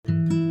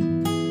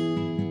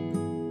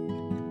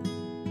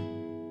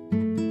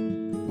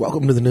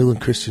Welcome to the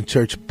Newland Christian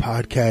Church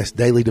Podcast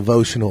Daily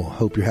Devotional.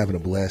 Hope you're having a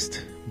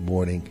blessed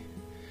morning.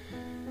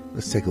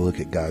 Let's take a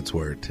look at God's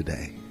Word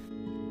today.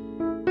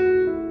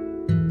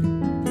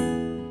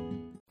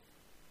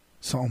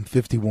 Psalm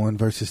 51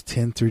 verses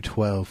 10 through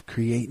 12.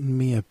 Create in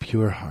me a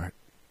pure heart,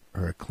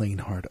 or a clean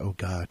heart, O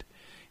God,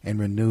 and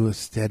renew a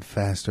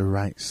steadfast or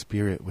right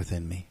spirit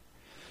within me.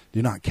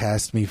 Do not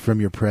cast me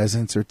from your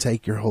presence or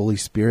take your Holy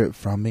Spirit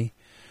from me.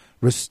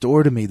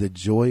 Restore to me the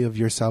joy of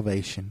your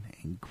salvation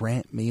and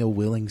grant me a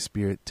willing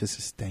spirit to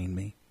sustain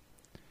me.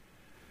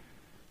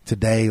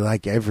 Today,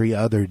 like every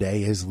other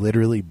day, is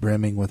literally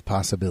brimming with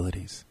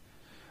possibilities.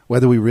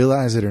 Whether we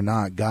realize it or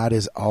not, God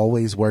is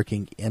always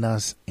working in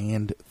us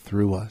and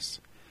through us.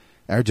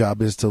 Our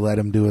job is to let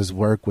Him do His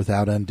work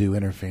without undue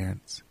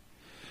interference.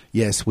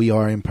 Yes, we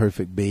are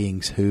imperfect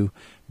beings who,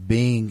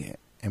 being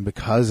and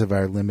because of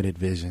our limited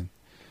vision,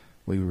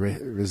 we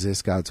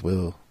resist God's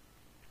will.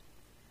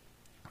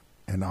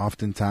 And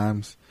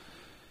oftentimes,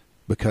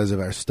 because of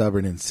our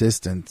stubborn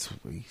insistence,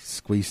 we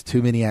squeeze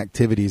too many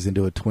activities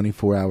into a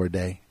 24-hour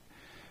day.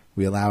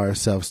 We allow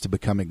ourselves to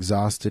become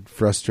exhausted,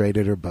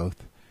 frustrated, or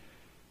both.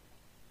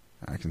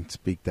 I can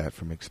speak that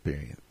from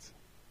experience.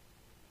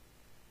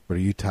 But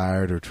are you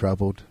tired or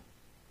troubled?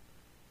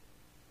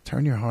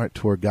 Turn your heart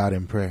toward God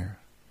in prayer.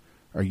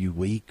 Are you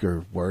weak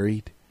or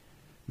worried?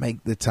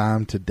 Make the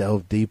time to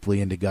delve deeply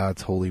into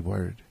God's holy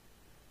word.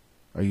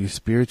 Are you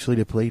spiritually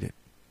depleted?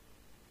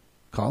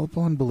 Call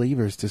upon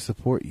believers to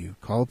support you.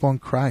 Call upon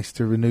Christ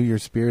to renew your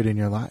spirit in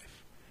your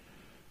life.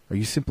 Are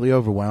you simply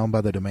overwhelmed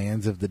by the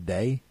demands of the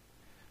day?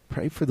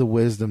 Pray for the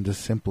wisdom to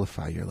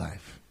simplify your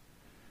life.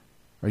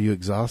 Are you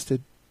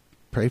exhausted?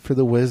 Pray for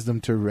the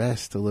wisdom to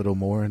rest a little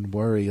more and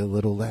worry a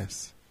little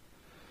less.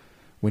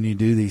 When you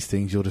do these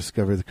things, you'll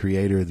discover the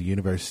Creator of the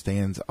universe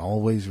stands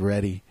always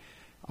ready,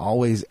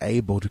 always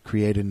able to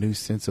create a new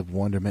sense of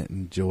wonderment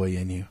and joy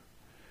in you.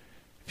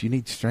 If you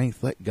need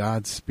strength, let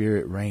God's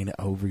Spirit reign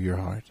over your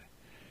heart.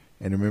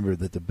 And remember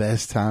that the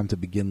best time to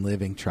begin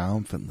living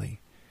triumphantly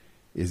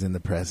is in the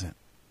present.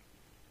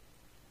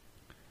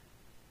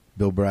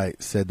 Bill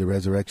Bright said the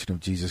resurrection of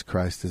Jesus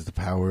Christ is the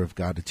power of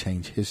God to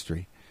change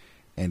history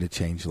and to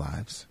change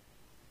lives.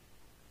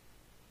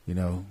 You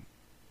know,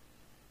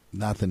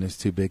 nothing is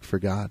too big for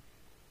God.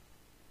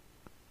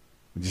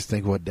 Just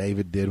think what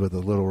David did with a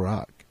little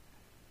rock,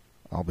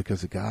 all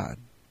because of God.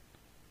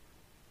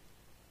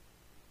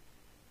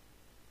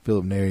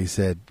 Philip Neri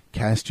said,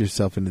 cast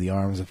yourself into the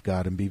arms of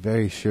God and be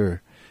very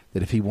sure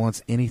that if He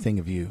wants anything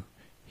of you,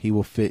 He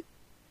will fit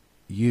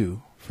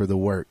you for the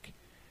work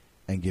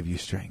and give you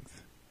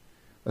strength.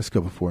 Let's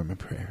go before Him in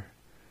prayer.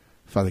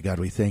 Father God,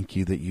 we thank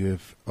You that You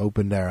have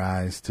opened our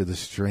eyes to the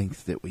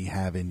strength that we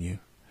have in You.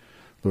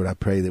 Lord, I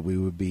pray that we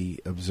would be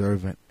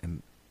observant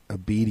and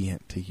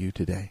obedient to You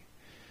today.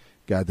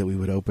 God, that we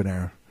would open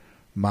our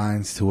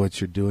minds to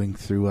what You're doing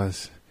through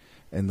us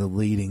and the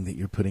leading that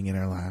You're putting in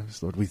our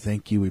lives. Lord, we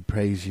thank You, we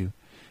praise You,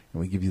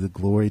 and we give You the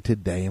glory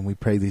today, and we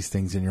pray these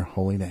things in Your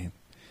holy name.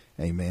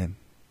 Amen.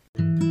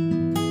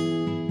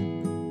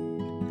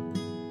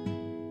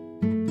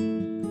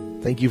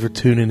 Thank you for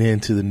tuning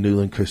in to the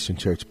Newland Christian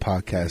Church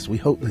Podcast. We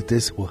hope that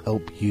this will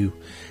help you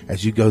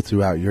as you go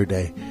throughout your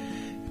day.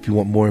 If you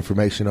want more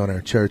information on our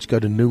church, go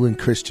to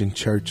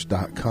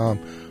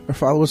newlandchristianchurch.com or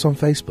follow us on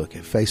Facebook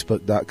at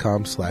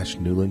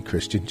facebook.com/Newland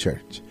Christian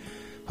Church.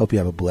 Hope you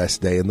have a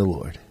blessed day in the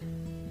Lord.